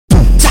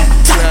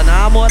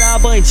fora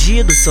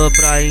bandido, só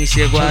pra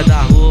encher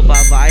guarda-roupa.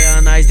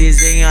 Havaianas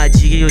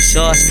desenhadinho,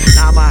 short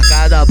na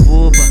marca da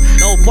pupa.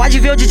 Não pode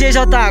ver o DJ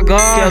JH,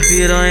 que a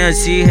piranha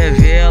se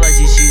revela.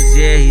 De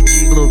XR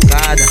de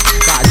glocada,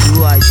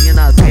 tatuagem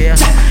na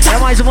perna. É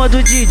mais uma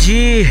do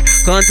Didi,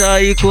 canta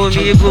aí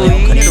comigo,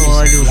 hino.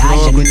 Olha o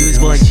bloco dos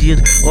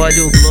bandidos,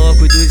 olha o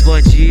bloco dos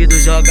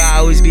bandidos.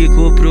 Joga os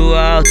bicos pro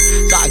alto,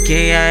 só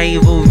quem é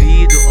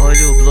envolvido.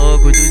 Olha o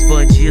bloco dos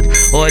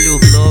bandidos, olha o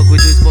bloco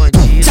dos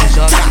bandidos.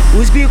 Joga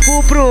os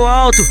bicos pro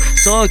alto,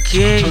 só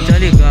quem tá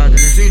ligado, né?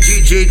 Se o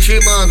DJ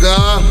te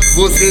mandar,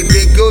 você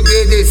tem que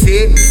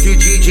obedecer. Se o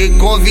DJ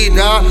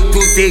convidar, tu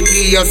tem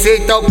que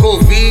aceitar o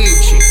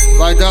convite.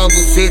 Vai dar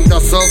buceta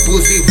só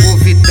pros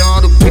envolvidos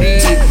dando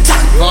crime.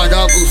 Vai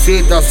dar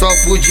buceta só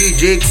pro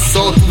DJ que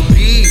solta o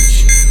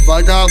beat.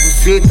 Vai dar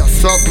buceta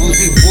só pros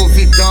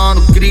envolvidos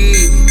dando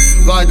crime.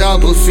 Vai dar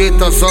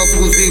buceta só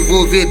pros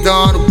envolvidos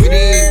dando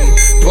crime.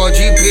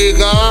 Pode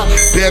pegar,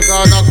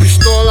 pegar na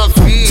pistola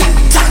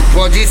firme.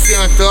 Pode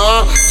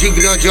sentar, de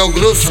grande ao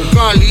grosso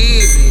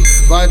calibre.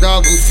 Vai dar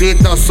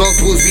buceta só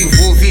pros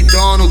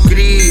envolvidos no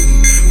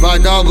crime. Vai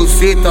dar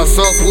buceta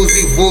só pros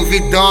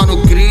envolvidos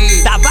no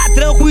crime. Tava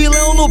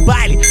tranquilão no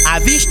baile,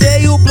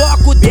 avistei o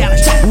bloco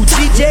delas. O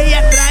DJ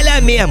é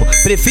tralha mesmo,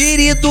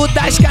 preferido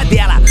das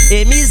cadelas.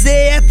 MZ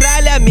é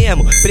tralha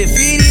mesmo,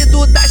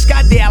 preferido das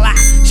cadelas.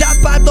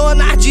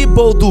 Chapadona de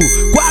boldo,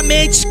 com a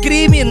mente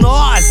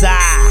criminosa.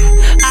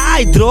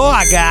 Ai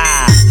droga,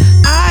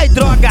 ai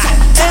droga.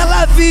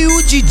 Ela viu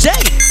o DJ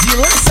de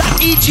lança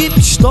e de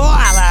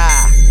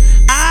pistola.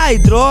 Ai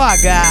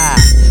droga,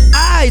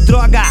 ai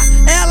droga.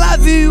 Ela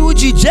viu o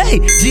DJ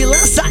de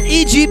lança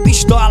e de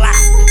pistola.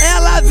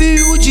 Ela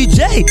viu o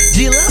DJ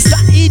de lança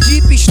e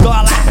de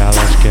pistola.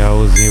 Elas quer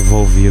os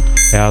envolvidos,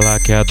 ela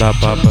quer dar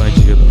pra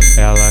bandido.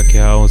 Ela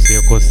quer um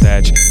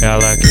 5-7,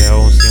 ela quer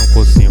um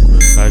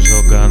 5-5. Tá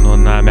jogando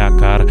na minha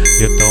cara,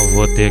 então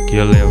vou ter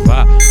que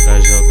levar. Tá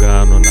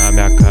jogando na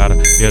minha cara,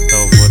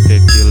 então vou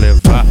ter que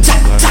levar.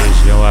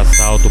 Planejei um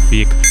assalto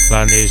pica,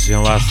 planejei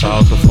um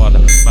assalto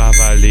foda. Mais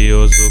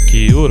valioso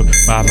que ouro,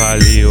 mais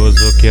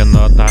valioso que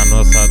nota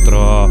nossa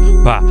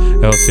tropa.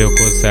 É o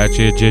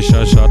 5-7 de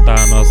xoxota,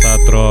 nossa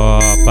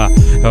tropa.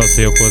 É o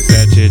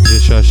 5-7 de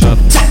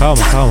xoxota.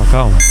 Calma, calma,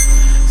 calma.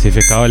 Se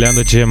ficar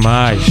olhando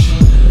demais,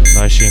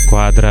 nós te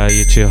enquadra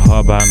e te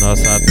rouba a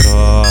nossa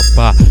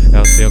tropa. É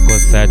o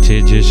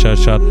 5-7 de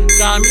xoxota.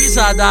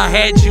 Camisa da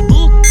Red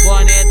Bull,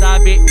 boné da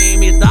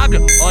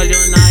BMW. Olha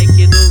o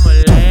Nike do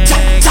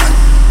moleque.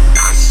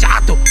 Tá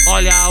chato,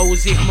 olha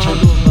os irmãos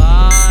do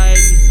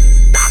baile.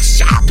 Tá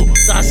chato,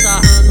 tá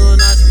sarrando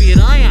nas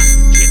piranha.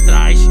 De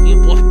trás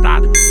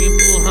importado,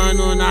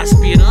 empurrando nas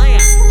piranha.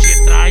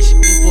 De trás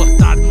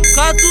importado,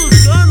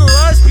 catucando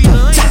as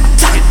piranha.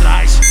 De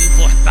trás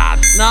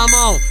importado. Na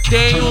mão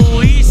tem um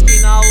uísque,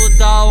 na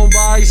outra um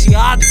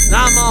baseado.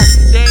 Na mão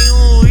tem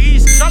um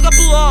uísque, joga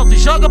pro alto,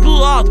 joga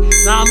pro alto.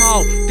 Na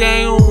mão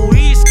tem um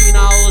uísque,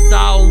 na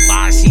outra um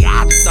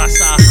baseado. Tá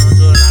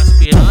sarrando nas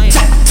piranha.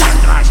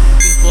 De trás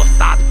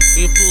importado,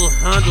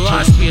 empurrando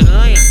as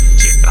piranha.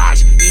 De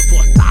trás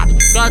importado,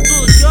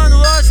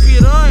 catucando as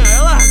piranha.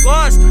 Elas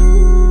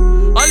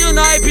gostam. Olha o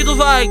naipe do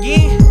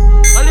Vaguin,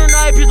 olha o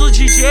naipe do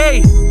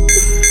DJ.